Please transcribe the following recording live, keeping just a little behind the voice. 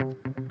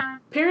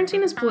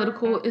Parenting is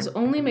Political is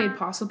only made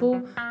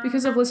possible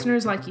because of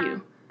listeners like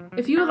you.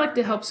 If you would like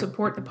to help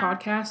support the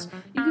podcast,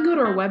 you can go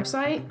to our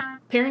website,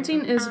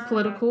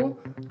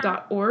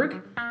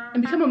 parentingispolitical.org,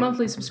 and become a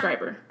monthly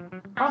subscriber.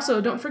 Also,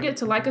 don't forget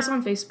to like us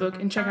on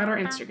Facebook and check out our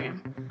Instagram.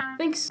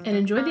 Thanks, and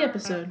enjoy the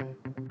episode.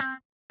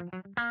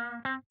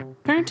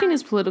 Parenting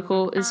is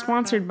Political is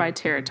sponsored by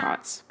Terra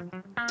Tots.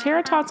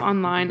 Terra Tots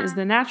Online is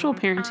the natural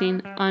parenting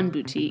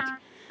unboutique,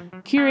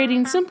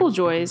 curating simple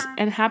joys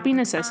and happy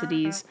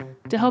necessities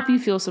to help you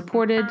feel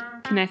supported,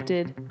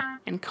 connected,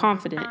 and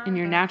confident in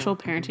your natural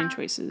parenting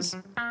choices.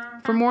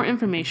 For more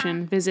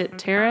information, visit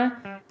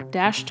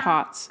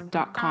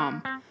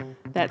terra-tots.com.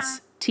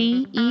 That's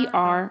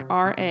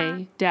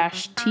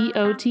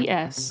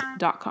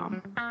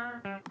TERRA-TOTS.com.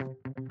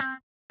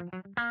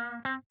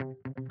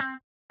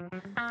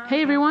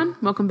 Hey everyone,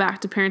 welcome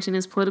back to Parenting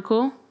is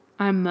Political.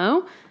 I'm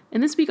Mo,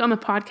 and this week on the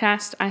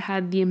podcast, I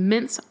had the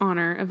immense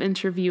honor of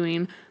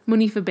interviewing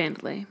Monifa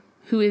Bandele,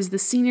 who is the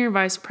Senior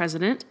Vice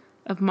President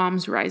of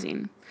Moms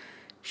Rising.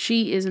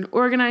 She is an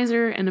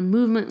organizer and a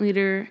movement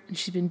leader, and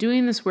she's been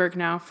doing this work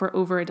now for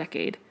over a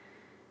decade.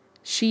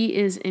 She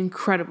is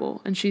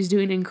incredible, and she's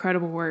doing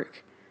incredible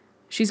work.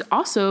 She's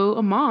also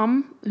a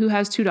mom who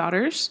has 2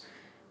 daughters,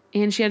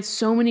 and she had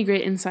so many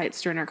great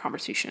insights during our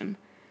conversation.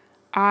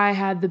 I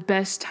had the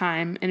best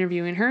time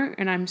interviewing her,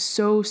 and I'm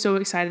so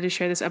excited to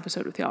share this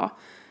episode with y'all.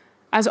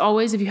 As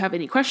always, if you have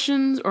any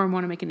questions or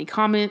want to make any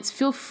comments,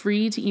 feel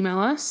free to email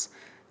us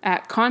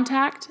at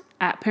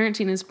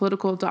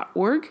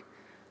contact@parentingispolitical.org.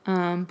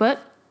 But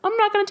I'm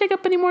not going to take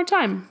up any more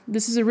time.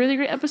 This is a really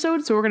great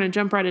episode, so we're going to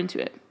jump right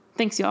into it.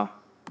 Thanks, y'all.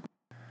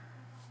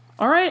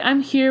 All right,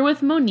 I'm here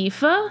with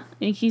Monifa.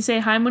 And can you say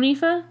hi,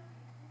 Monifa?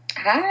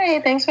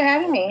 Hi, thanks for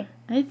having me.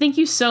 Thank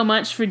you so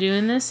much for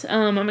doing this.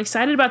 I'm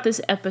excited about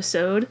this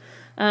episode.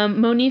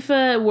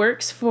 Monifa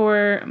works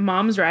for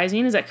Moms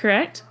Rising, is that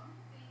correct?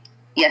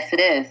 Yes, it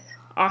is.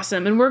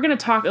 Awesome. And we're going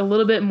to talk a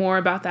little bit more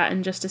about that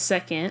in just a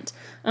second.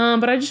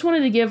 But I just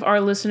wanted to give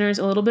our listeners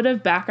a little bit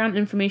of background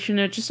information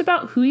just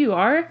about who you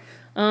are.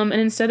 And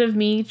instead of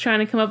me trying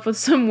to come up with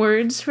some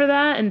words for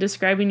that and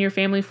describing your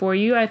family for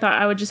you, I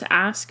thought I would just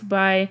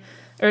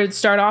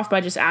start off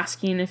by just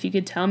asking if you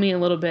could tell me a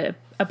little bit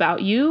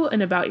about you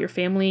and about your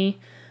family,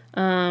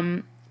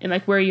 and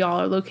like where y'all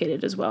are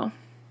located as well.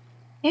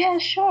 Yeah,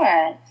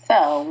 sure.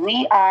 So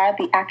we are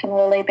the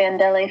Akinwole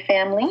Bandele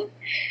family.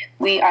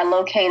 We are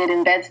located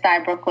in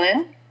Bed-Stuy,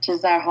 Brooklyn, which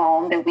is our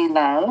home that we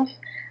love.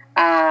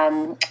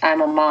 I'm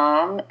a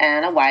mom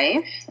and a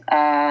wife.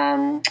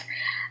 I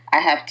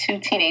have 2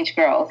 teenage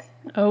girls.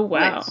 Oh,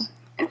 wow. Which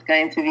is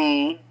going to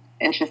be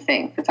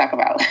interesting to talk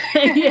about.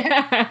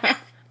 Yeah.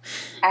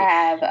 I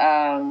have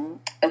a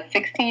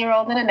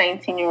 16-year-old and a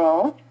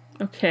 19-year-old.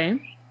 Okay.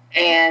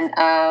 And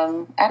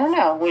I don't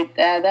know.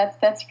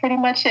 That's pretty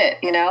much it.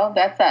 You know,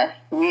 that's us.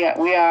 We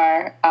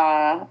are.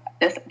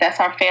 That's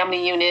our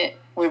family unit.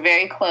 We're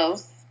very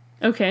close.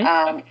 Okay.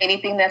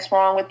 Anything that's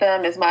wrong with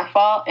them is my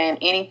fault, and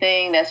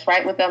anything that's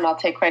right with them, I'll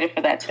take credit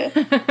for that too.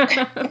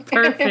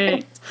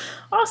 Perfect.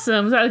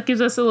 Awesome. That gives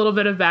us a little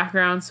bit of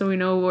background so we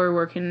know where we're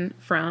working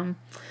from.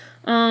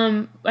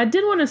 I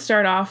did want to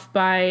start off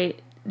by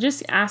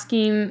just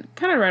asking,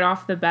 kind of right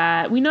off the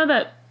bat, we know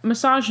that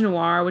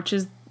misogynoir, which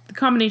is the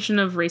combination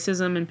of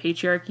racism and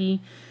patriarchy,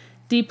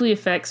 deeply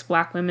affects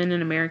Black women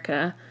in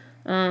America.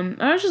 I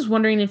was just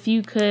wondering if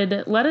you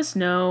could let us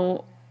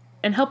know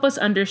and help us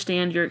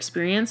understand your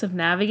experience of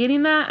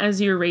navigating that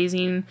as you're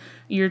raising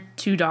your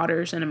 2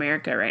 daughters in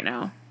America right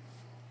now.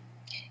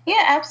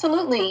 Yeah,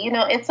 absolutely. You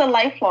know, it's a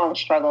lifelong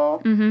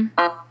struggle. Mm-hmm.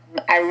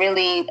 I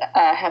really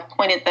have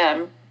pointed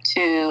them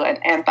to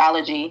an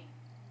anthology.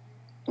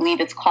 I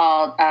believe it's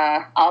called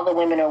All the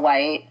Women Are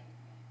White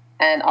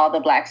and All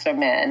the Blacks Are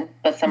Men,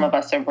 but some of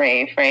us are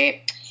brave,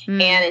 right?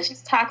 Mm. And it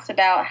just talks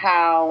about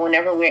how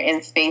whenever we're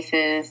in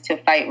spaces to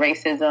fight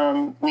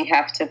racism, we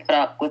have to put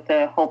up with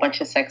a whole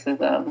bunch of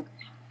sexism.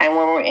 And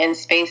when we're in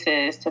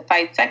spaces to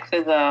fight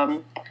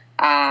sexism,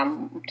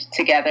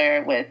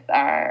 together with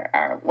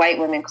our white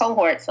women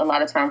cohorts, a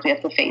lot of times we have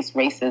to face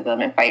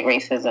racism and fight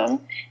racism.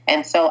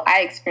 And so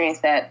I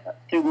experienced that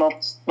through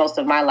most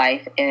of my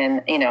life.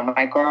 And, you know,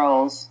 my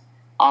girls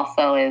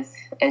also as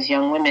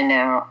young women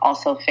now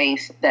also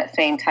face that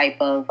same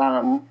type of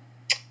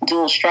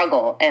dual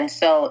struggle. And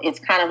so it's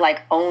kind of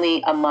like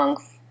only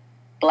amongst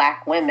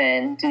Black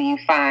women do you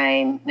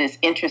find this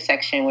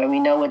intersection where we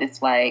know what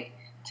it's like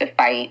to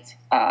fight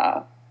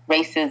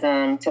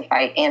racism, to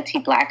fight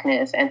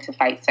anti-Blackness, and to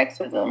fight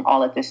sexism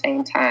all at the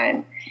same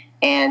time.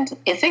 And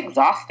it's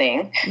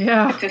exhausting,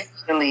 yeah, to say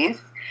the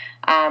least.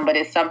 But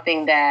it's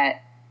something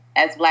that,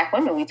 as Black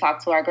women, we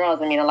talk to our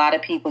girls. I mean, a lot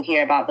of people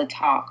hear about the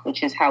talk,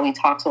 which is how we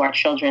talk to our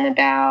children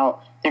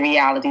about the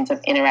realities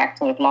of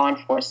interacting with law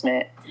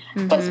enforcement.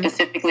 Mm-hmm. But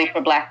specifically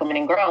for Black women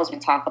and girls, we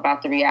talk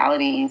about the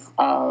realities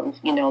of,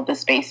 you know, the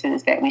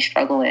spaces that we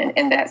struggle in,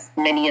 and that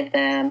many of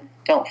them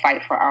don't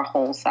fight for our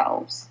whole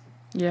selves.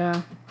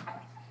 Yeah.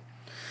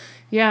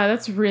 Yeah,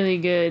 that's really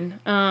good.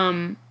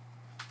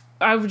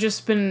 I've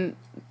just been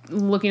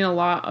looking a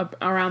lot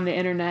around the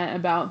internet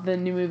about the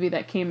new movie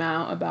that came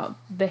out about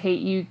the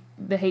hate you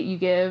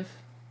give,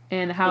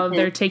 and how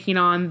they're taking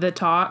on the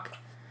talk.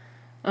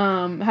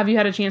 Have you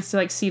had a chance to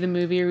like see the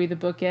movie or read the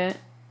book yet?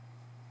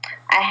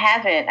 I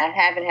haven't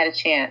had a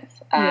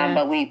chance,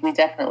 but we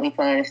definitely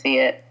plan to see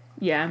it.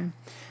 Yeah, and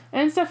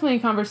it's definitely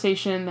a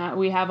conversation that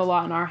we have a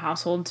lot in our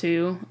household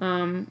too.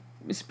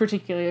 It's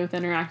particularly with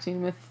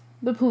interacting with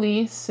the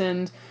police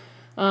and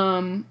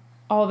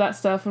all that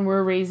stuff, and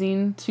we're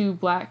raising 2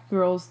 black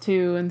girls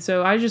too, and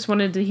so I just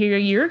wanted to hear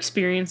your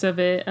experience of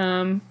it,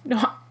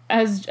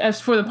 as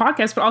for the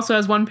podcast, but also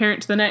as one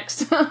parent to the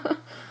next.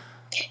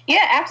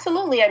 Yeah,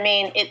 absolutely. I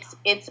mean,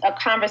 it's a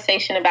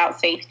conversation about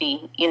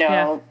safety. You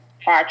know,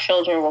 our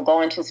children will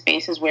go into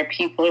spaces where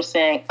people are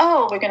saying,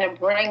 "Oh, we're going to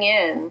bring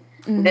in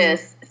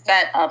this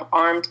set of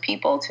armed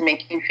people to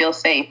make you feel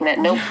safe," and at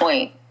no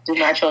point do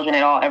my children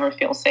at all ever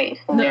feel safe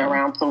when they're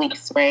around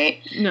police,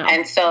 right? No.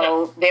 And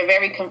so they're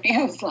very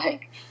confused,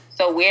 like,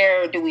 so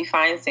where do we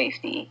find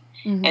safety?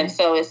 And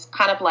so it's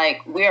kind of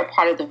like we're a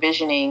part of the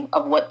visioning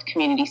of what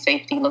community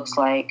safety looks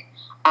like.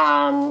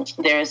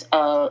 There's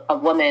a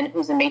woman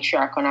who's a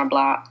matriarch on our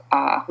block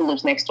who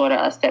lives next door to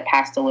us that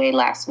passed away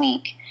last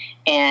week.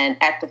 And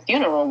at the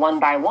funeral, one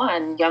by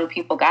one, young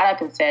people got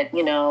up and said,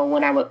 you know,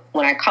 when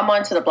I come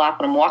onto the block,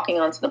 when I'm walking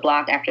onto the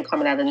block after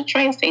coming out of the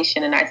train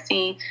station and I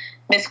see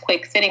Miss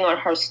Quick sitting on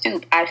her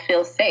stoop, I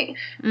feel safe,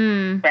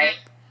 right?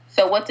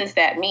 So what does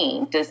that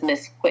mean? Does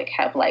Miss Quick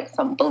have like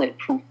some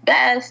bulletproof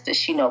vest? Does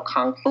she know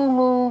kung fu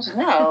moves?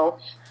 No,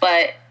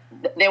 but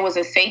there was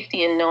a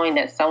safety in knowing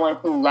that someone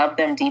who loved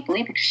them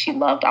deeply, because she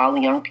loved all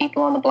the young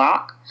people on the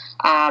block,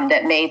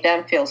 that made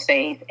them feel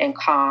safe and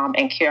calm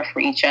and care for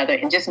each other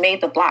and just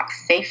made the block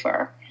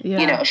safer. Yeah.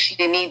 You know, she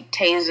didn't need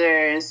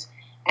tasers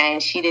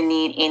and she didn't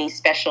need any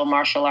special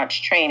martial arts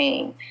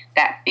training.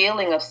 That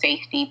feeling of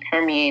safety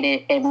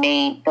permeated and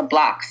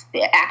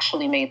it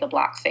actually made the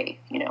block safe,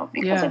 you know,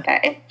 because of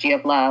that energy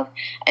of love.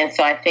 And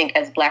so I think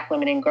as Black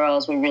women and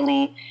girls, we're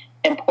really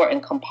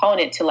important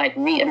component to like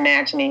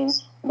reimagining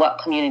what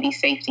community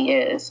safety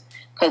is.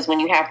 Because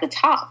when you have the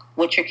talk,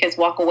 what your kids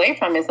walk away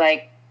from is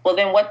like, well,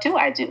 then what do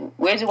I do?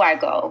 Where do I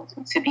go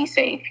to be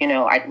safe? You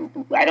know, I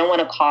don't want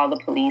to call the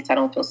police. I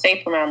don't feel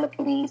safe around the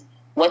police.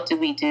 What do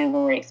we do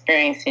when we're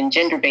experiencing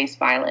gender-based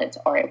violence,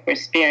 or if we're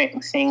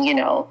experiencing, you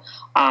know,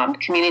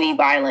 community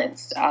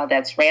violence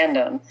that's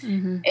random?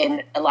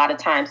 And a lot of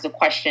times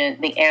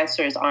the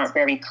answers aren't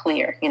very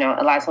clear. You know,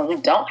 a lot of times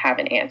we don't have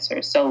an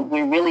answer. So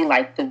we're really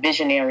like the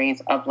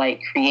visionaries of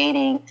like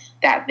creating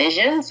that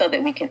vision so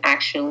that we can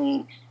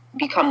actually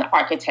become the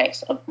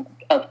architects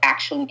of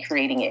actually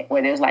creating it,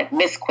 where there's like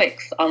Miss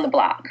Quicks on the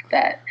block.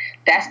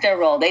 That's their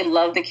role. They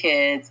love the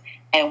kids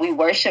and we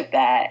worship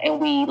that,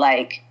 and we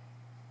like,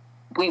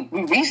 we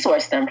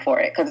resource them for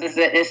it because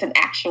it's an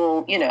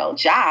actual, you know,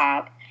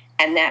 job,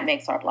 and that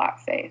makes our block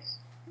safe.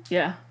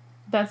 Yeah,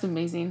 that's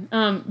amazing.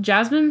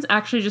 Jasmine's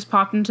actually just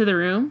popped into the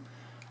room.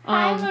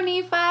 Hi,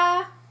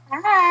 Monifa.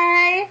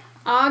 Hi.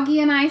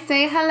 Augie and I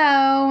say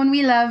hello, and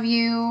we love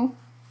you.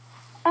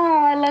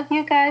 Oh, I love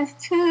you guys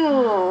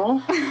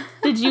too.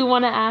 Did you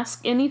want to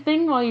ask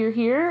anything while you're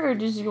here, or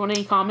did you want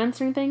any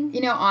comments or anything?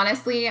 You know,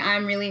 honestly,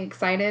 I'm really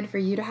excited for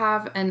you to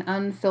have an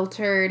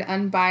unfiltered,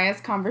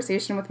 unbiased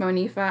conversation with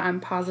Monifa. I'm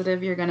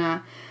positive you're going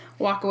to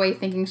walk away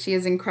thinking she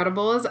is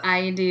incredible as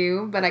I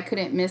do, but I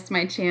couldn't miss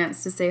my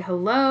chance to say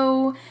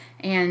hello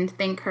and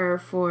thank her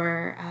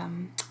for,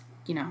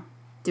 you know,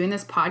 doing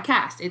this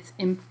podcast. It's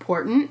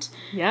important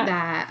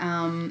that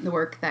the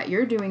work that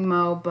you're doing,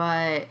 Mo,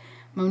 but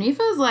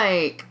Monifa's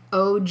like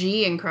OG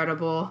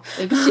incredible.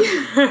 Like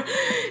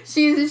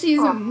she's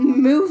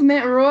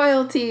movement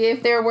royalty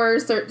if there were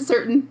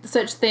certain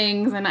such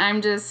things, and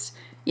I'm just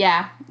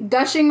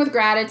gushing with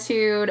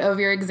gratitude of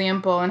your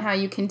example and how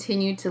you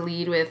continue to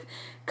lead with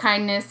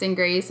kindness and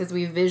grace as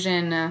we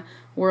vision a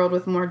world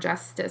with more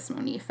justice,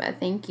 Monifa.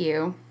 Thank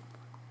you.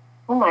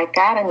 Oh my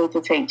God, I need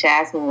to take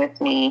Jasmine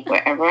with me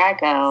wherever I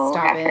go.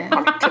 Stop it.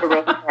 Coming to the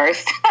room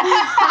first.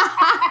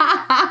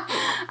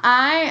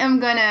 I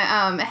am going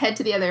to head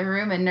to the other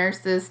room and nurse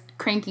this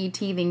cranky,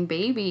 teething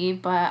baby,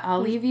 but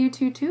I'll leave you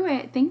two to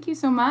it. Thank you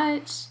so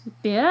much.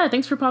 Yeah,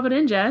 thanks for popping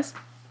in, Jazz.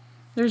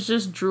 There's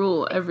just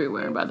drool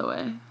everywhere, by the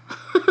way.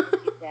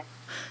 Yeah.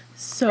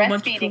 So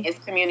much breastfeeding is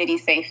community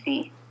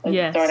safety.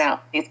 Yes. Throwing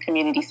out these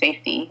community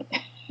safety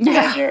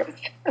measures.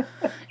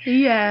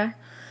 Yeah.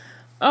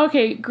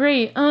 Okay,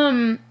 great.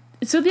 So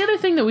the other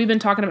thing that we've been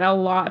talking about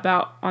a lot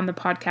about on the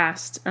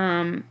podcast,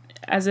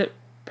 as it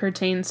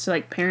pertains to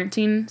like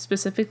parenting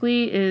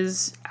specifically,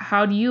 is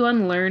how do you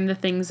unlearn the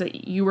things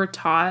that you were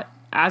taught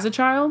as a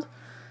child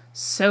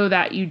so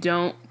that you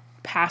don't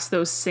pass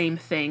those same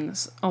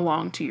things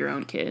along to your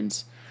own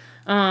kids?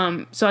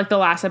 So like the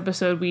last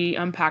episode, we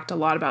unpacked a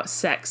lot about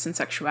sex and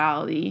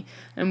sexuality,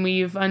 and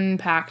we've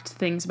unpacked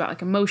things about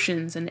like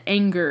emotions and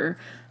anger.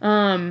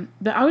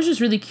 But I was just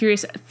really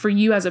curious for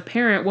you as a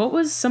parent, what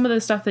was some of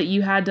the stuff that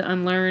you had to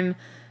unlearn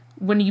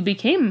when you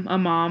became a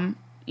mom,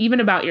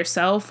 even about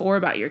yourself or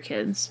about your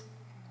kids?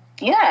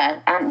 Yeah,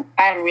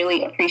 I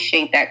really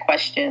appreciate that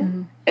question.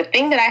 Mm-hmm. The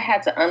thing that I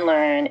had to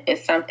unlearn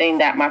is something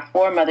that my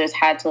foremothers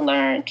had to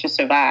learn to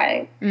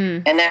survive,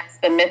 and that's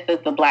the myth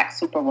of the Black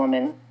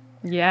superwoman.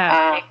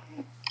 Yeah.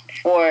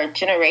 For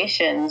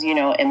generations,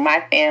 in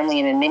my family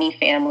and in many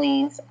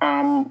families,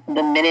 the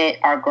minute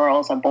our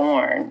girls are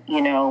born,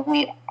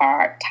 we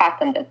are taught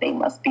them that they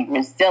must be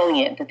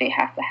resilient, that they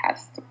have to have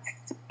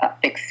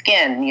thick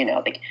skin,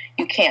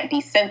 you can't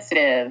be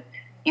sensitive.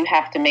 You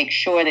have to make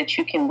sure that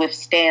you can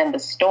withstand the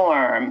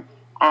storm.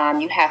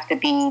 You have to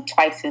be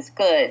twice as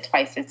good,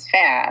 twice as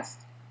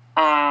fast.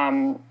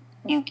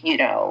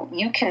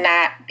 You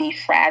cannot be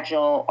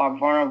fragile or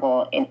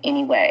vulnerable in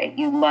any way.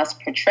 You must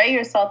portray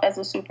yourself as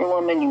a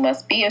superwoman. You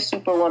must be a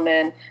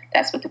superwoman.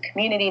 That's what the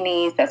community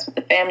needs. That's what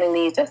the family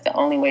needs. That's the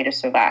only way to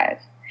survive.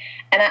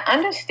 And I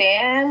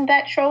understand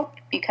that trope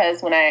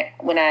because when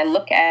I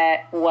look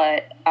at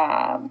what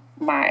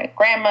my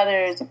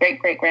grandmothers,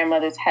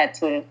 great-great-grandmothers had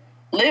to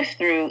live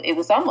through, it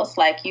was almost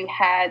like you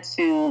had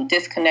to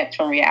disconnect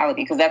from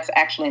reality because that's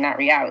actually not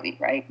reality,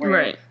 right?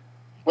 Right.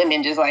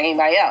 Women just like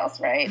anybody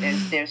else, right?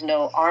 There's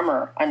no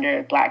armor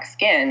under Black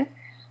skin,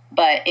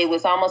 but it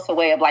was almost a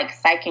way of like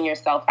psyching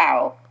yourself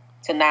out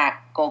to not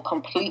go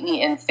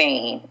completely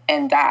insane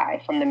and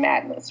die from the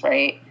madness,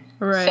 right?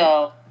 Right.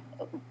 So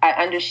I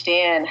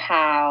understand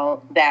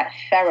how that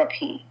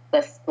therapy,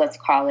 let's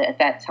call it at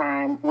that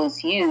time,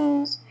 was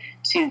used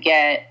to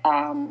get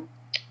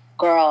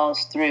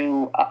girls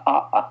through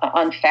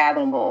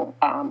unfathomable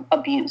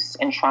abuse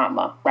and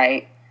trauma,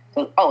 right?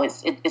 So,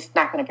 it's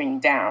not going to bring you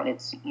down.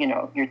 It's,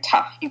 you're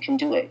tough. You can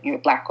do it. You're a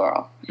Black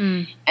girl.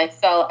 And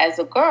so as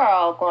a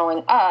girl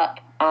growing up,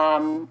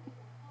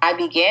 I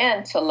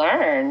began to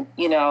learn,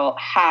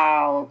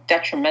 how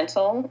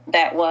detrimental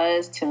that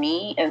was to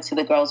me and to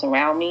the girls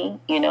around me.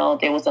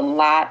 There was a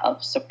lot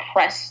of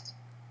suppressed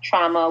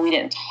trauma. We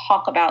didn't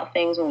talk about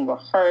things when we were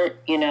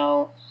hurt,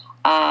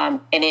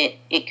 and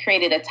it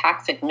created a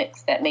toxic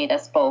mix that made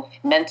us both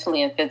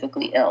mentally and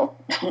physically ill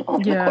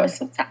over the course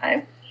of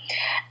time.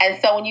 And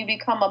so when you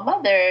become a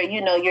mother,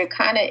 you're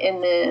kind of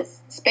in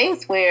this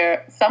space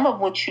where some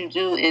of what you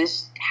do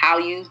is how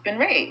you've been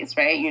raised,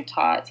 right? You're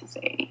taught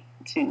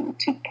to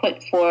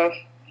put forth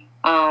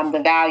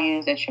the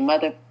values that your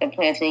mother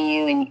implanted in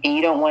you, and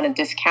you don't want to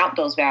discount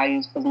those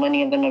values because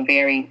many of them are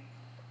very,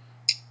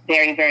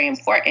 very, very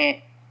important.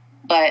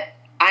 But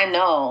I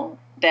know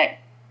that,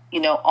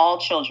 all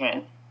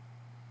children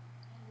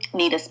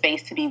need a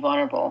space to be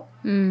vulnerable.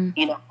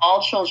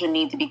 All children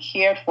need to be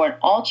cared for, and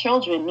all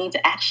children need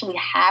to actually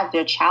have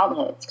their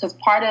childhoods. Because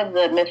part of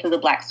the myth of the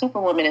Black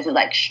superwoman is it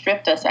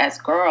stripped us as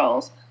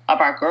girls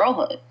of our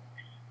girlhood.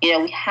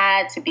 We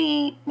had to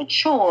be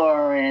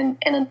mature and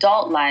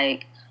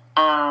adult-like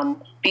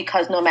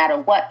because no matter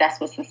what, that's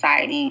what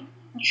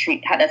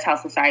that's how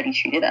society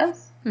treated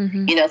us. So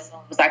it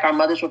was like our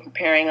mothers were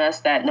preparing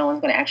us that no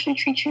one's going to actually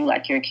treat you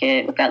like you're a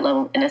kid with that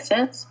level of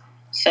innocence.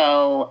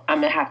 So I'm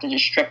going to have to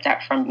just strip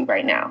that from you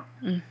right now.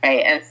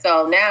 Right. And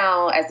so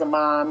now as a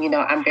mom,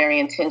 I'm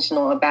very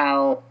intentional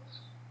about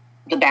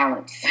the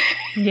balance.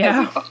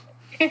 Yeah.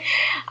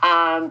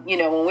 When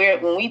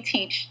we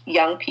teach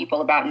young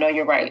people about know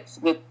your rights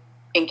with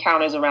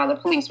encounters around the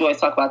police, we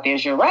always talk about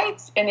there's your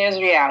rights and there's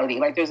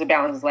reality. There's a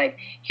balance. It's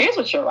here's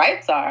what your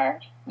rights are.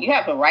 You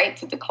have a right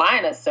to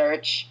decline a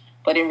search.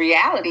 But in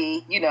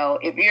reality,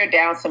 if you're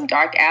down some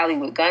dark alley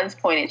with guns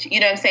pointed, you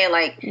know what I'm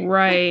saying?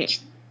 Right.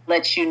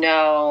 Let you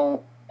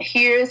know,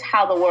 here's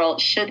how the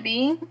world should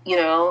be,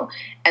 and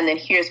then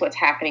here's what's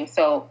happening.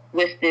 So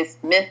with this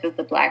myth of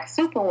the Black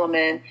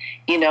superwoman,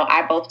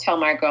 I both tell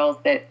my girls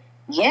that,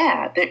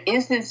 there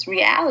is this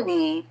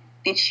reality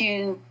that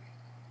you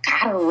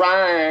gotta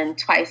run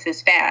twice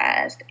as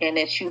fast and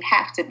that you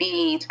have to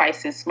be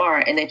twice as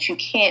smart and that you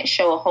can't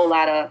show a whole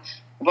lot of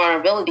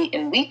vulnerability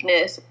and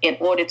weakness in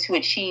order to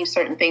achieve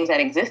certain things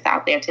that exist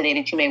out there today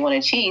that you may want to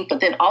achieve.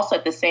 But then also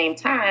at the same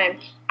time,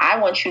 I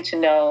want you to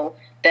know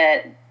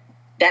that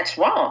that's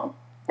wrong,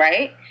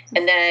 right?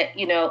 And that,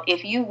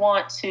 if you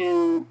want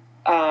to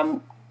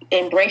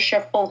embrace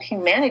your full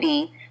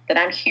humanity, that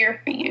I'm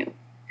here for you.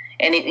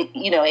 And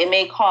it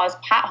may cause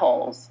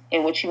potholes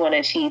in what you want to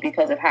achieve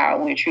because of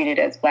how we're treated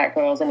as Black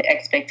girls and the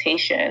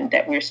expectation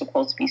that we're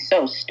supposed to be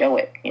so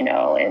stoic,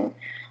 and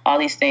all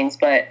these things.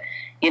 But,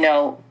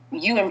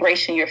 you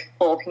embracing your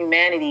full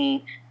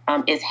humanity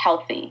is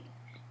healthy.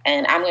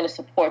 And I'm going to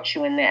support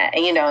you in that.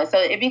 And, so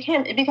it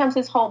becomes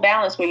this whole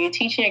balance where you're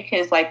teaching your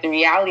kids the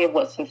reality of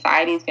what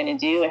society is going to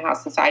do and how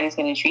society is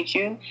going to treat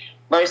you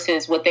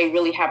versus what they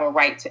really have a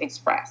right to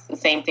express. The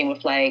same thing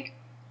with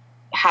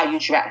how you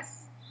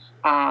dress.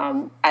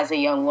 As a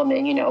young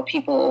woman,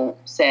 people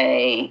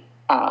say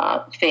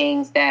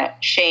things that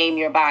shame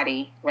your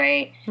body,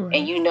 right? And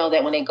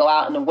that when they go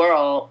out in the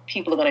world,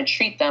 people are going to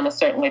treat them a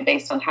certain way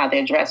based on how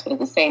they're dressed. But at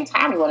the same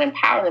time, you want to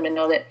empower them and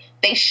know that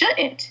they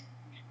shouldn't.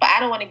 But I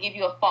don't want to give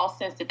you a false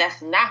sense that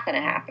that's not going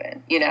to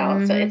happen,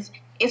 So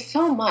it's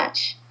so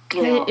much,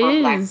 on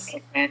Black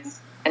children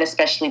and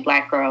especially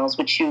Black girls,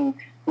 which you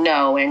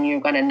know, and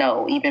you're going to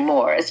know even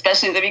more,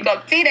 especially as they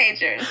become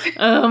teenagers.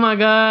 Oh my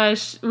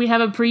gosh. We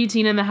have a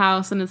preteen in the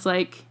house, and it's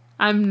like,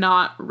 I'm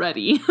not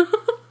ready.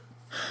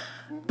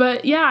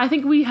 But yeah, I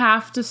think we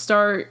have to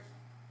start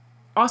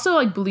also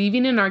like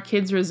believing in our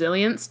kids'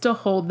 resilience to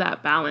hold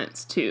that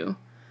balance too.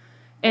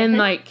 And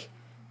like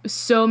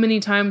so many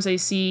times I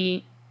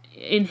see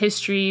in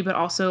history, but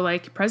also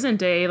like present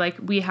day, like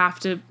we have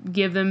to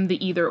give them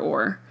the either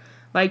or.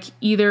 Like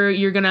either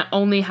you're going to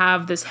only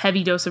have this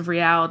heavy dose of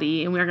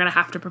reality and we're going to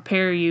have to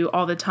prepare you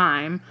all the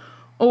time,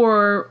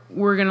 or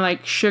we're going to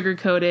like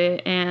sugarcoat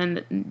it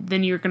and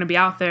then you're going to be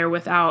out there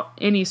without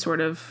any sort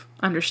of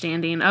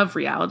understanding of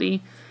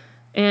reality.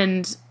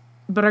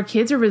 But our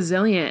kids are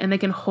resilient and they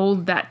can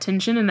hold that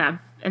tension and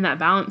that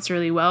balance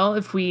really well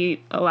if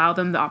we allow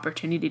them the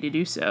opportunity to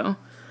do so.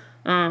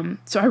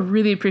 So I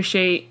really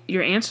appreciate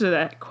your answer to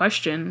that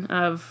question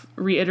of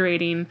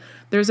reiterating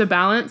there's a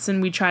balance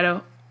and we try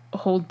to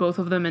hold both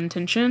of them in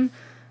tension.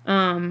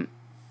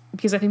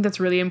 Because I think that's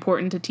really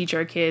important to teach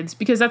our kids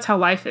because that's how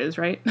life is,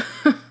 right?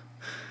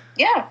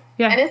 Yeah.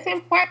 Yeah. And it's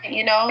important,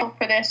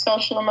 for their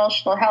social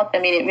emotional health. I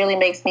mean, it really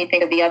makes me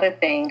think of the other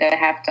thing that I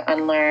have to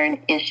unlearn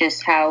is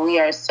just how we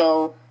are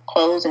so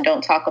closed and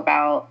don't talk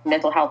about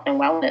mental health and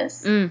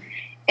wellness.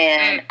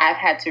 And I've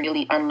had to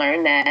really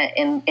unlearn that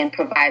and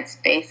provide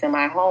space in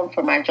my home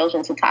for my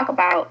children to talk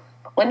about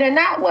when they're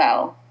not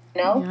well,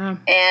 Yeah.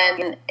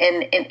 And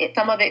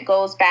some of it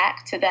goes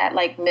back to that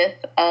like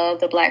myth of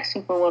the Black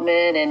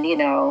superwoman and, you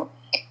don't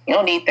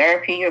need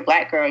therapy, you're a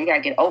Black girl, you got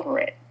to get over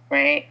it,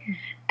 right?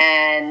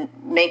 And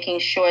making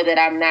sure that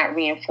I'm not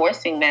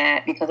reinforcing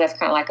that because that's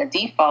kind of like a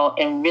default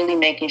and really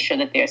making sure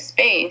that there's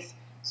space.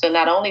 So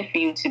not only for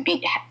you to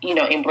be,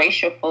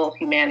 embrace your full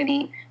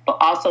humanity, but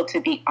also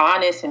to be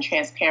honest and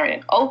transparent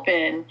and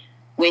open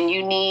when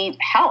you need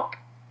help,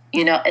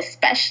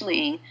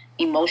 especially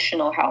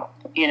emotional help,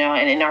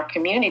 and in our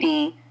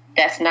community,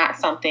 that's not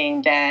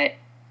something that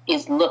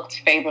is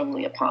looked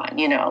favorably upon,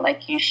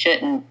 like you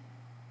shouldn't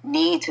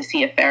need to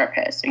see a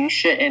therapist or you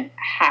shouldn't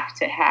have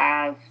to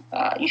have,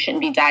 you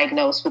shouldn't be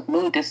diagnosed with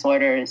mood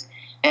disorders.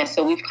 And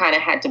so we've kind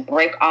of had to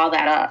break all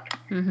that up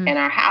in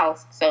our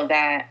house so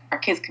that our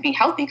kids could be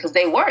healthy because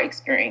they were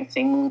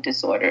experiencing mood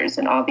disorders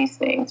and all these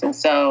things. And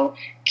so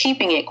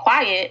keeping it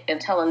quiet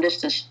and telling them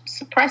to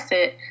suppress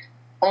it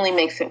only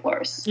makes it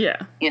worse.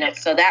 Yeah.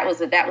 So that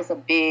was a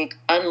big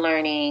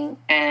unlearning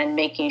and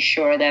making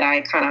sure that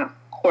I kind of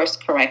course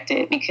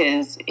corrected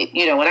because,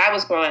 when I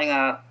was growing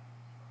up,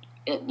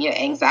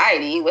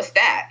 anxiety, what's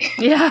that?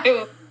 Yeah.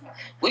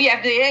 What do you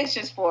have to be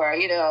anxious for?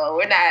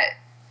 We're not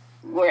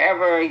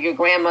wherever your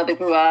grandmother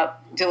grew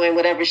up doing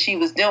whatever she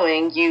was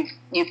doing, you've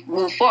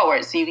moved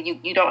forward. So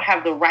you don't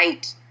have the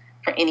right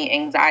for any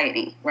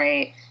anxiety,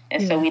 right?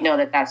 And so we know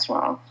that that's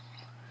wrong.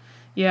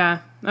 Yeah.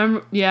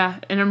 And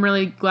I'm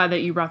really glad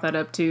that you brought that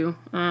up too.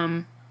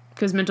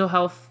 Because mental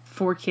health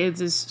for kids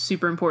is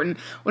super important.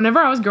 Whenever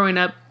I was growing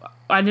up,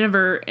 I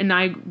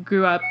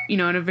grew up,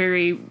 in a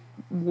very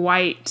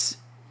white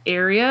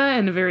area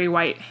and a very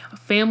white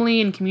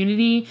family and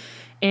community.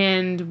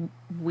 And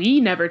we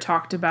never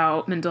talked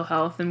about mental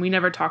health and we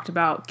never talked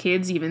about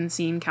kids even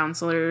seeing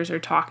counselors or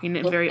talking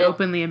very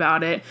openly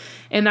about it.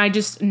 And I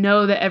just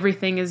know that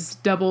everything is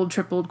doubled,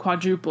 tripled,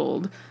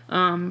 quadrupled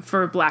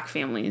for Black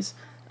families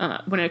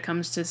when it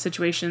comes to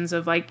situations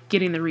of like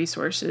getting the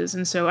resources.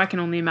 And so I can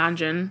only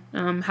imagine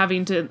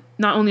having to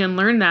not only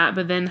unlearn that,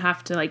 but then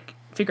have to like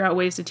figure out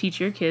ways to teach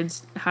your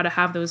kids how to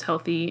have those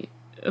healthy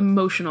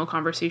emotional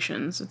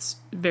conversations. It's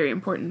very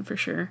important for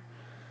sure.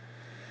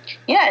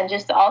 Yeah, and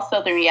just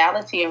also the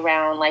reality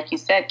around, like you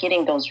said,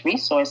 getting those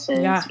resources,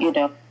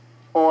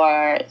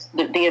 for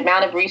the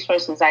amount of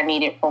resources I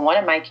needed for one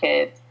of my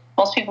kids.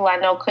 Most people I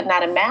know could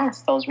not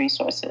amass those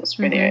resources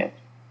for their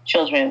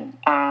children.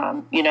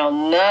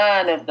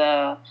 None of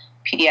the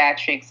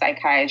pediatric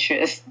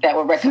psychiatrists that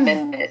were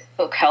recommended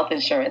took health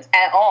insurance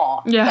at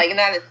all. Yeah. Like,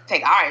 not to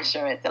take our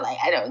insurance, they're like,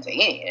 I don't take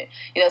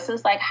any. So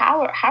it's like,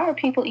 how are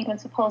people even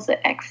supposed to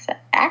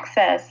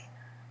access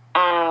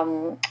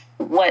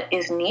what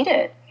is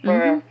needed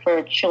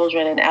for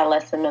children and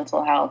adolescent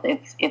mental health?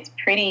 It's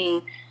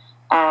pretty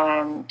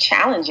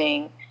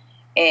challenging,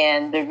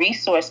 and the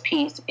resource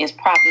piece is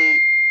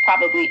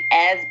probably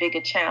as big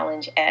a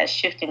challenge as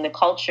shifting the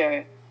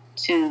culture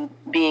to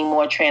being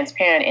more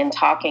transparent and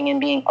talking and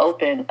being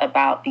open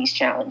about these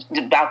challenges,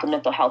 about the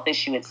mental health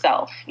issue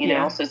itself,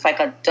 know? So it's like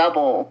a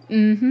double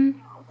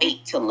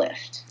weight to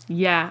lift.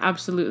 Yeah,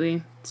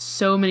 absolutely.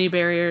 So many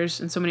barriers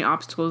and so many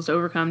obstacles to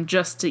overcome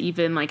just to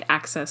even like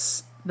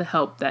access the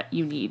help that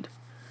you need.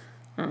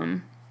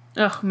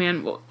 Oh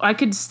man, well, I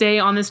could stay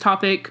on this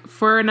topic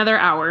for another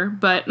hour,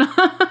 but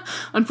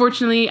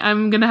unfortunately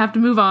I'm going to have to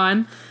move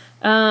on.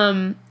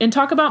 And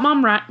talk about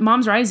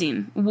Moms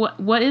Rising.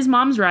 What is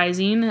Moms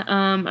Rising?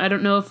 I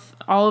don't know if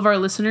all of our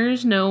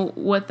listeners know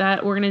what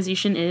that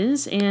organization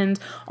is, and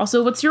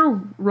also what's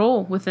your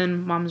role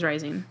within Moms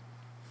Rising?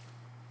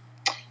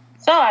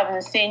 So I'm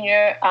the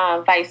senior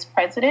vice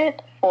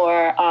president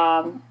for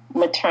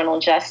maternal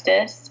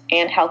justice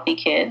and healthy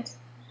kids.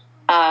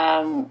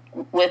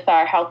 With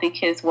our Healthy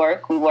Kids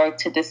work, we work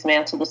to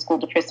dismantle the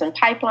school-to-prison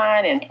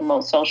pipeline and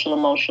promote social,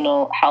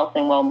 emotional health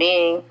and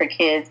well-being for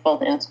kids,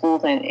 both in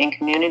schools and in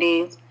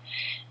communities.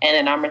 And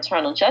in our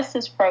maternal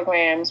justice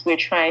programs, we're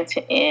trying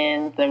to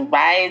end the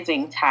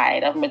rising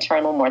tide of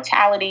maternal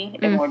mortality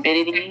and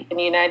morbidity in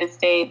the United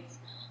States,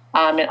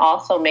 and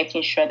also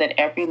making sure that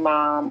every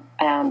mom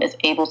is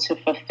able to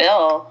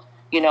fulfill,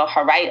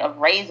 her right of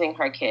raising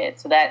her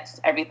kids. So that's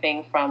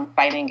everything from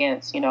fighting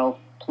against,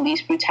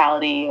 police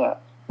brutality or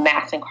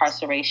mass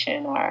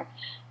incarceration or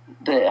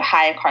the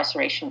high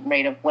incarceration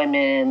rate of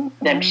women,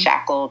 them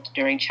shackled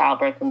during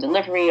childbirth and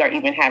delivery, or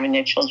even having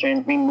their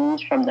children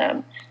removed from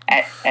them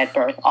at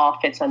birth, all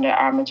fits under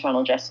our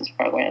maternal justice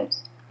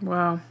programs.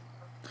 Wow.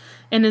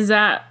 And is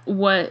that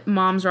what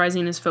Moms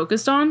Rising is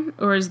focused on,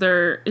 or is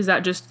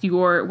that just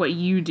what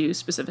you do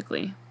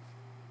specifically?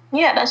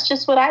 Yeah, that's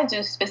just what I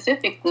do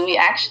specifically. We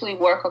actually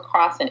work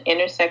across an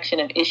intersection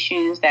of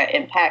issues that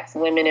impacts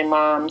women and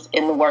moms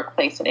in the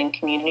workplace and in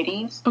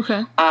communities.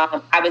 Okay.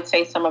 I would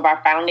say some of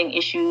our founding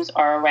issues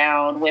are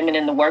around women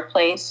in the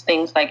workplace,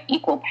 things like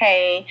equal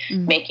pay,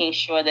 making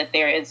sure that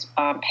there is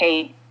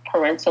paid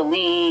parental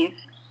leave,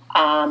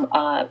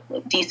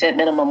 decent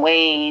minimum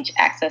wage,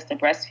 access to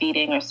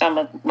breastfeeding, or some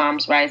of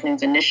Moms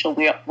Rising's initial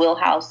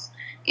wheelhouse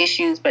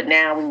issues, but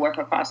now we work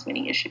across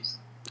many issues.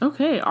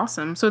 Okay,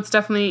 awesome. So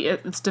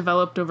it's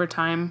developed over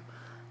time.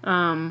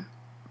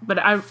 But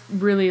I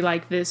really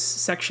like this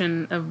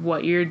section of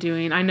what you're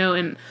doing. I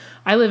know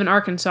I live in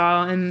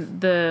Arkansas, and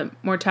the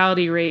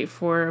mortality rate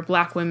for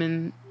Black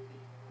women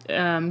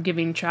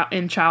giving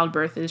in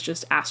childbirth is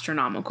just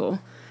astronomical.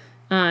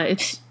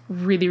 It's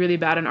really, really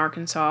bad in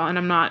Arkansas, and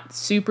I'm not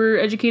super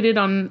educated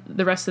on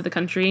the rest of the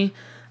country.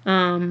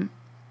 But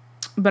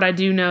I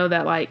do know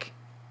that,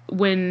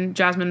 when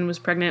Jasmine was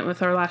pregnant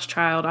with our last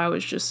child, I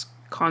was just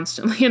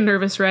constantly a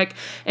nervous wreck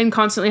and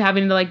constantly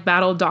having to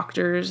battle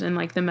doctors and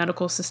the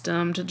medical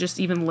system to just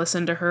even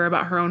listen to her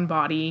about her own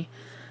body.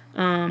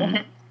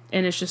 And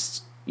it's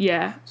just,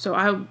 yeah. So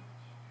I'm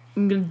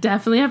gonna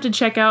definitely have to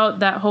check out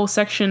that whole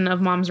section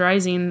of Moms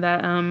Rising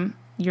that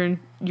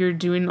you're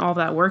doing all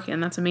that work in.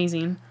 That's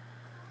amazing.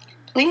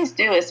 Please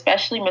do,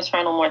 especially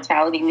maternal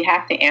mortality. We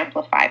have to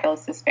amplify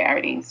those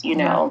disparities.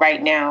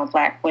 Right now,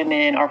 Black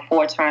women are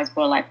 4 times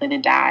more likely to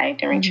die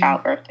during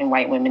childbirth than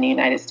white women in the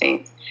United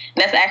States.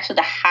 And that's actually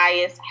the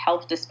highest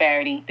health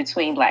disparity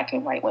between Black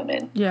and white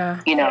women. Yeah.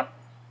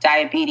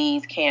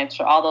 Diabetes,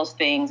 cancer, all those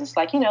things. It's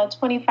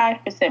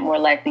 25% more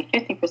likely,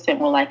 50%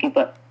 more likely,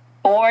 but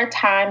 4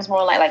 times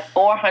more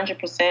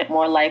 400%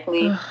 more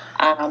likely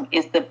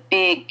is the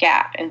big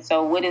gap. And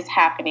so what is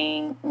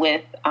happening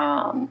with,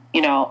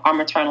 our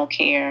maternal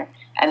care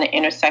and the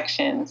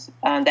intersections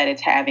that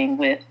it's having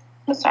with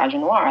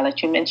misogynoir,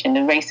 like you mentioned,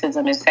 and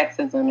racism and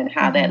sexism and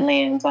how that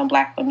lands on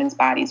Black women's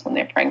bodies when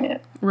they're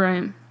pregnant.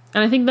 Right.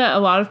 And I think that a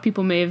lot of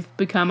people may have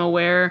become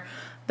aware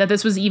that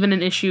this was even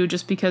an issue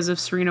just because of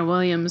Serena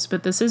Williams,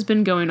 but this has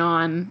been going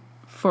on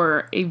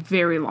for a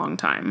very long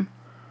time.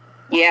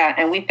 Yeah,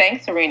 and we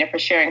thank Serena for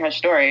sharing her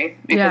story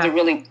because it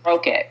really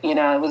broke it.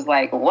 It was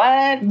like,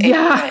 what?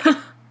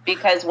 Yeah.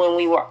 Because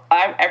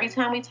every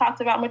time we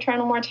talked about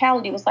maternal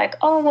mortality, it was like,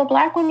 oh, well,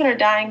 Black women are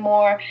dying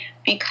more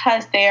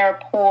because they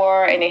are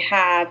poor and they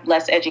have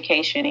less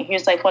education. And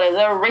here's one of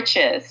the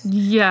richest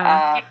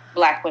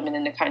Black women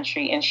in the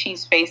country, and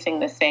she's facing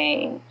the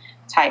same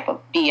type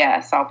of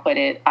BS, I'll put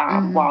it,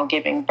 while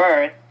giving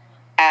birth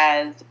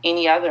as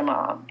any other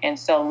mom. And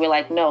so we're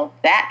like, no,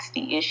 that's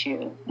the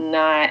issue,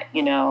 not,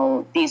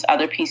 these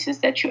other pieces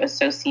that you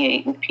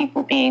associate with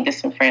people being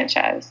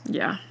disenfranchised.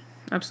 Yeah,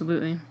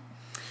 absolutely.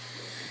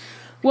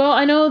 Well,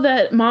 I know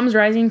that Moms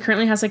Rising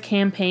currently has a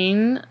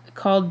campaign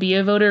called Be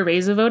a Voter,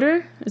 Raise a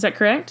Voter. Is that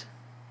correct?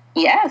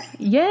 Yes.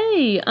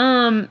 Yay.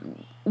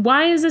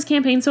 Why is this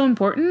campaign so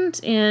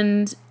important?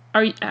 And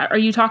are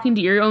you talking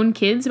to your own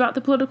kids about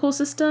the political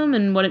system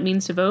and what it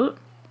means to vote?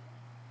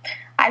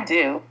 I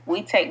do.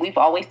 We've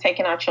always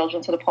taken our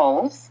children to the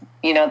polls.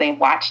 They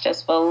watched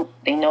us vote.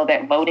 They know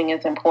that voting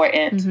is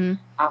important.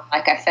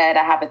 Like I said,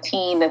 I have a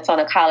team that's on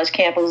a college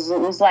campus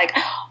who's like,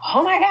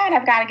 oh my God,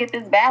 I've got to get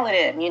this ballot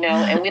in,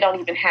 and we don't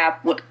even have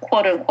what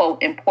quote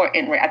unquote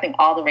important. I think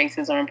all the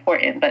races are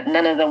important, but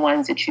none of the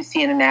ones that you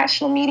see in the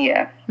national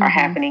media are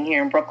happening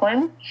here in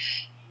Brooklyn.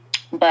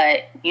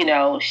 But,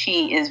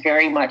 she is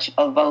very much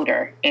a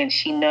voter, and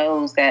she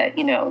knows that,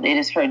 it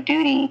is her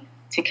duty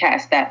to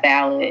cast that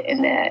ballot,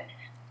 and that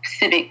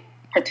civic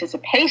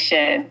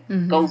participation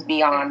goes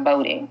beyond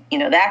voting.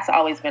 That's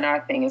always been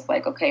our thing. It's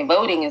like, okay,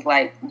 voting is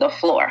like the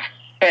floor,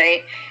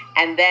 right?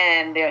 And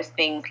then there's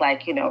things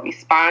like,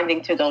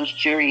 responding to those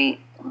jury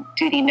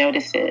duty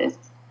notices,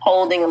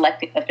 holding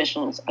elected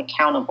officials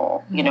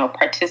accountable,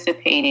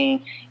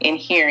 participating in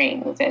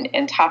hearings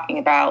and talking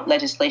about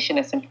legislation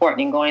that's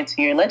important and going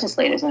to your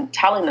legislators and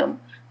telling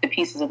them the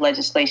pieces of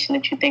legislation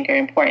that you think are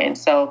important.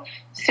 So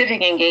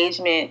civic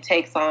engagement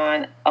takes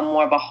on a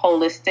more of a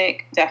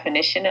holistic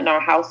definition in our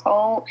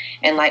household.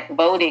 And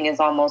voting is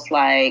almost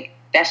like,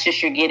 that's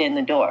just your get in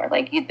the door.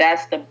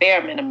 That's the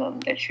bare minimum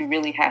that you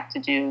really have to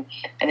do.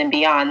 And then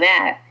beyond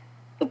that,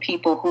 the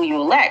people who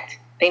you elect,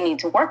 they need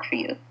to work for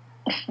you.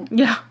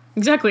 Yeah,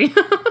 exactly.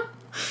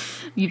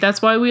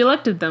 That's why we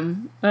elected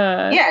them.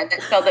 Yeah,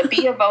 so the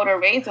be a voter,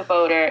 raise a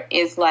voter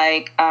is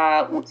like,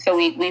 so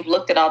we've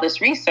looked at all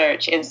this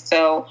research, and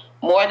so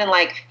more than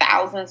like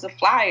thousands of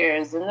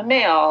flyers in the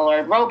mail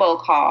or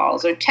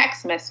robocalls or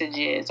text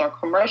messages or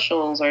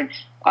commercials or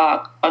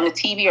on the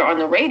TV or on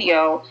the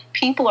radio,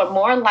 people are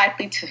more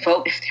likely to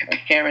vote if their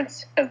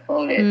parents have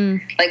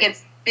voted. Like,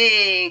 it's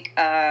big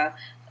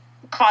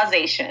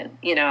causation,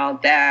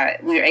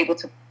 that we're able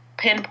to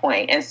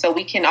pinpoint. And so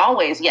we can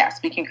always,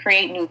 we can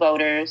create new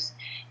voters,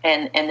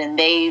 and then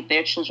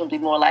their children will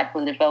be more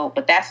likely to vote.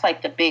 But that's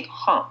like the big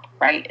hump,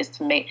 right? Is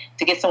to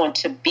get someone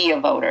to be a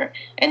voter.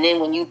 And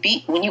then when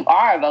you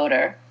are a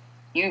voter,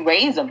 you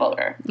raise a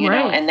voter, you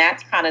know, and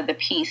that's kind of the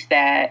piece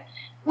that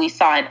we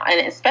saw,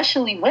 and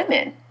especially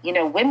women.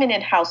 Women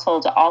in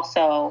households are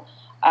also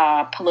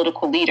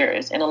political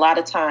leaders. And a lot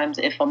of times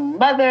if a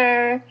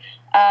mother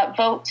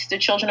votes, the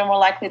children are more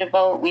likely to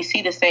vote. We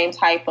see the same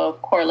type of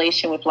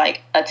correlation with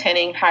like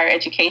attending higher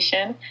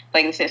education.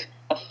 Like, if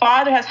a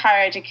father has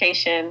higher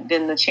education,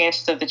 then the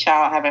chances of the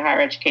child having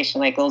higher education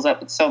like goes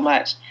up so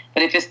much.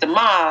 But if it's the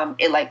mom,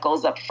 it like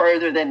goes up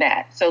further than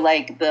that. So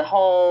like the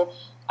whole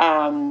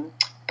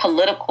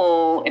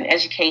political and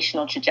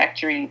educational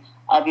trajectory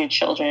of your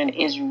children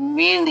is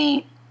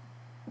really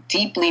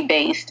deeply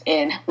based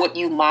in what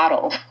you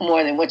model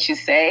more than what you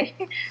say.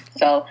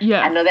 So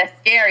I know that's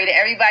scary to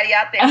everybody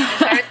out there who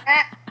just heard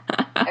that.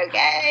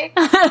 Okay.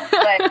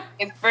 But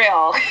it's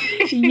real.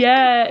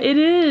 Yeah, it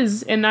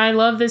is. And I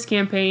love this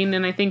campaign.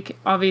 And I think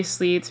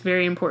obviously it's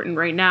very important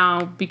right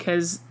now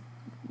because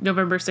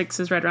November 6th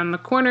is right around the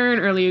corner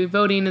and early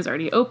voting is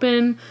already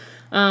open.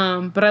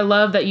 But I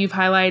love that you've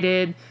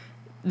highlighted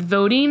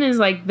voting is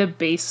like the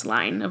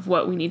baseline of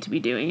what we need to be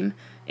doing.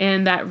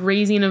 And that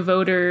raising a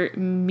voter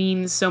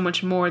means so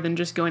much more than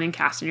just going and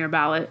casting your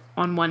ballot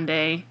on one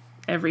day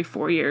every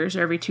 4 years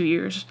or every 2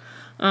 years.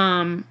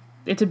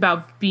 It's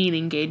about being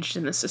engaged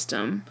in the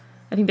system.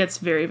 I think that's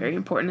very, very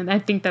important. And I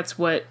think that's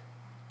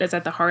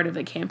at the heart of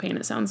the campaign,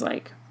 it sounds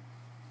like.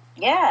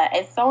 Yeah,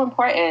 it's so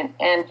important.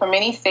 And for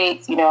many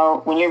states,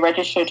 when you're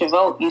registered to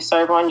vote, you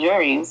serve on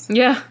juries.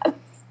 Yeah.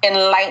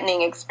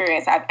 Enlightening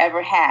experience I've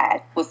ever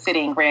had was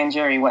sitting in grand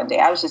jury one day.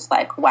 I was just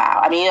like,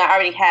 wow. I mean, I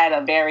already had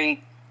a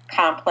very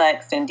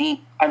complex and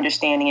deep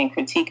understanding and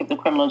critique of the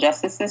criminal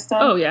justice system.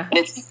 Oh, yeah. But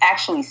it's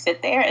actually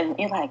sit there and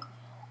you're like,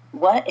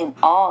 what in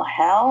all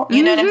hell?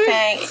 You know what I'm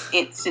saying?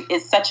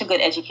 It's such a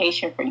good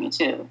education for you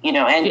too,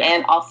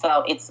 and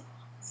also it's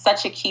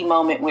such a key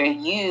moment where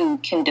you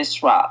can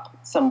disrupt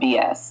some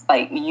BS,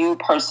 like you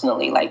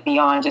personally, like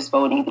beyond just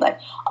voting, be like,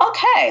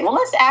 okay, well,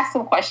 let's ask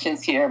some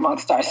questions here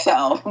amongst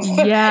ourselves.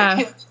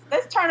 Yeah.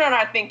 Let's turn on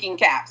our thinking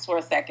caps for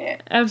a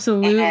second.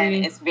 Absolutely.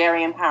 And it's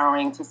very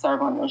empowering to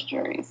serve on those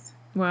juries.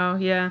 Wow.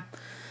 Yeah.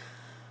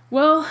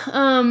 Well,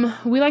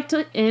 we like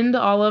to end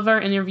all of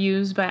our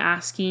interviews by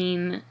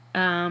asking,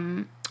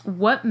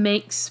 what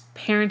makes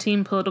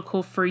parenting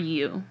political for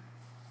you?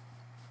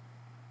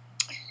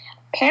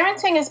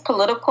 Parenting is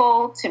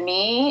political for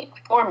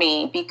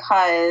me,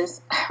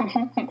 because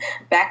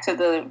back to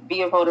the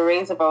be a voter,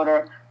 raise a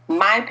voter,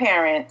 my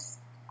parents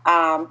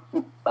had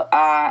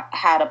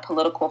a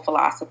political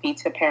philosophy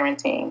to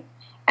parenting.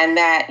 And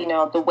that,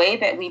 the way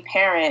that we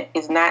parent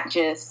is not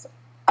just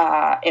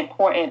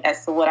important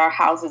as to what our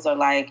houses are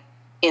like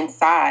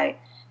inside.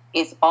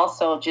 It's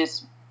also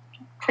just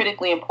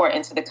critically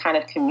important to the kind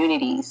of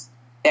communities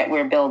that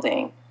we're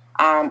building.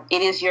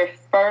 It is your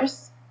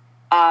first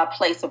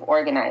place of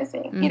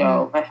organizing.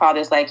 Mm-hmm. My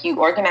father's like, you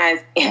organize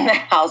in the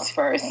house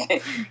first.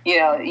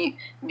 Being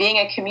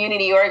a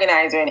community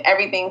organizer and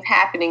everything's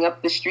happening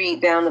up the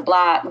street, down the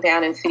block,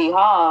 down in City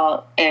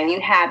Hall, and you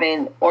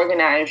haven't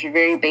organized your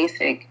very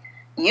basic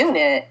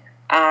unit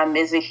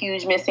is a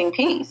huge missing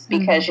piece,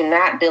 because you're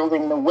not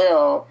building the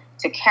will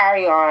to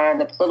carry on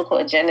the political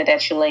agenda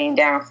that you're laying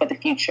down for the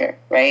future,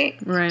 right?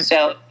 Right.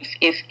 So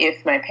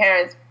if my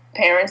parents'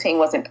 parenting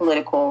wasn't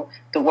political,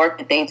 the work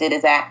that they did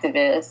as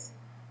activists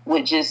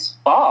would just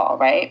fall,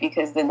 right?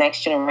 Because the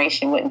next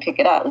generation wouldn't pick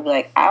it up. It'd be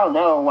like, I don't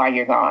know why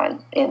you're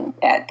gone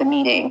at the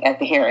meeting, at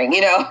the hearing,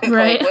 It's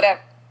right. like, whatever.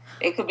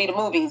 It could be the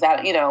movies,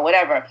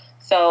 whatever.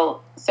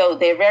 So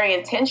they're very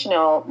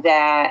intentional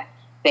that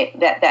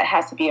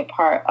has to be a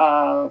part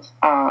of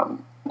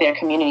their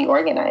community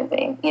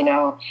organizing,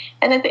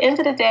 And at the end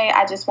of the day,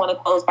 I just want to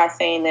close by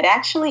saying that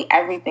actually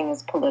everything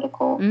is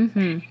political. Mm-hmm.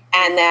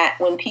 And that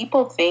when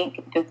people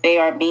think that they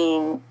are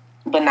being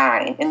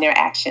benign in their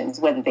actions,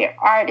 whether they're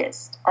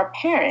artists or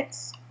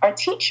parents or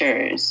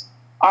teachers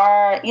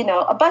or,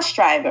 a bus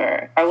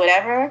driver or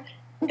whatever,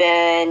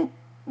 then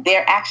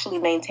they're actually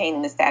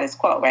maintaining the status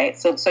quo, right?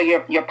 So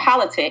your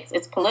politics,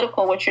 it's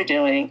political what you're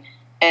doing.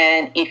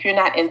 And if you're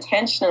not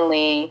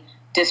intentionally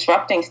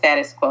disrupting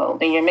status quo,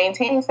 then you're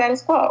maintaining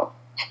status quo,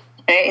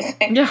 right?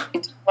 Yeah.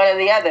 It's one or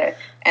the other.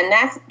 And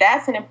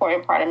that's an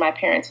important part of my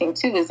parenting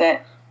too, is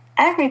that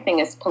everything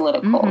is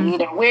political.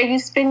 Mm-hmm. Where you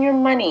spend your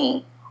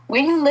money,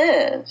 where you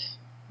live,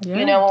 Yeah.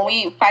 You know, when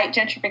we fight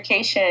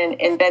gentrification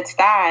in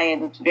Bed-Stuy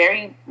and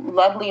very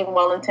lovely and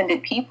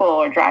well-intended people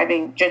are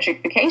driving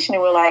gentrification,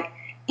 and we're like,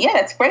 yeah,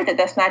 that's great that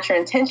that's not your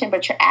intention,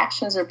 but your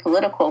actions are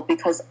political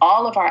because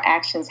all of our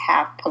actions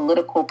have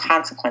political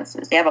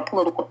consequences. They have a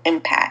political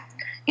impact,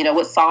 you know,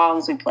 what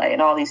songs we play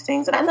and all these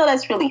things. And I know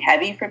that's really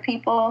heavy for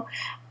people,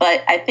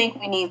 but I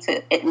think we need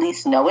to at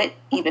least know it,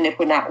 even if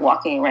we're not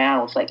walking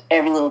around with like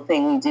every little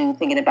thing we do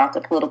thinking about the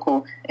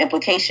political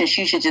implications.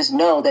 You should just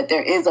know that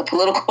there is a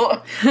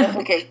political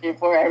implication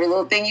for every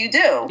little thing you do.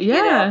 Yeah. You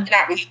know, you're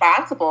not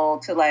responsible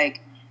to like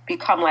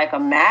become like a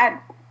mad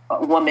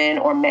woman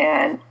or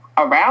man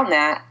around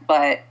that,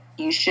 but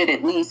you should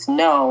at least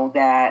know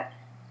that,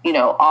 you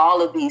know,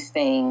 all of these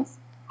things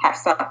have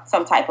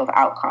some type of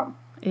outcome.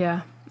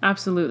 Yeah,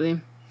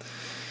 absolutely.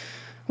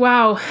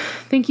 Wow.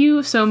 Thank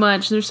you so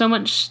much. There's so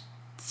much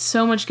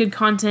good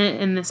content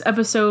in this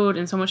episode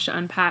and so much to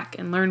unpack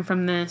and learn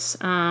from this.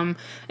 And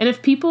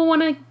if people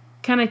want to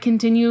kind of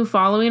continue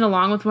following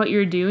along with what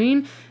you're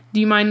doing, do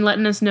you mind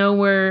letting us know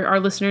where our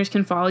listeners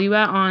can follow you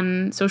at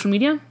on social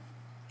media?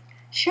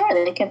 Sure.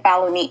 They can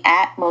follow me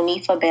at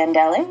Monifa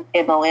Bandele,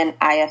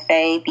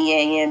 MONIFA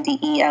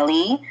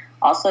BANDELE.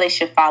 Also, they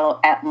should follow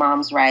at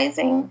Moms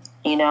Rising,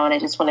 you know, and I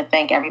just want to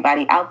thank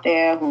everybody out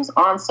there who's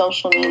on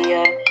social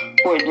media,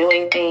 who are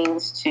doing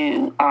things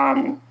to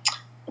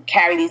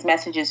carry these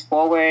messages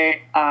forward.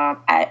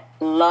 I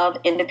love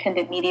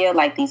independent media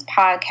like these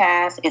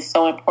podcasts. It's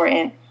so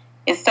important.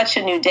 It's such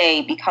a new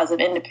day because of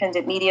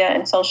independent media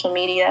and social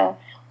media.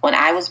 When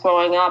I was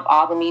growing up,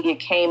 all the media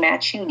came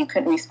at you. You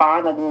couldn't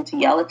respond other than to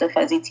yell at the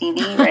fuzzy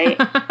TV, right?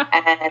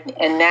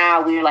 and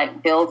now we're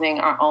like building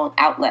our own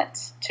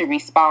outlets to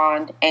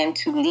respond and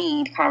to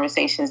lead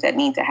conversations that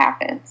need to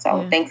happen.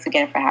 So Thanks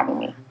again for having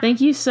me.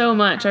 Thank you so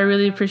much. I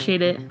really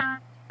appreciate it.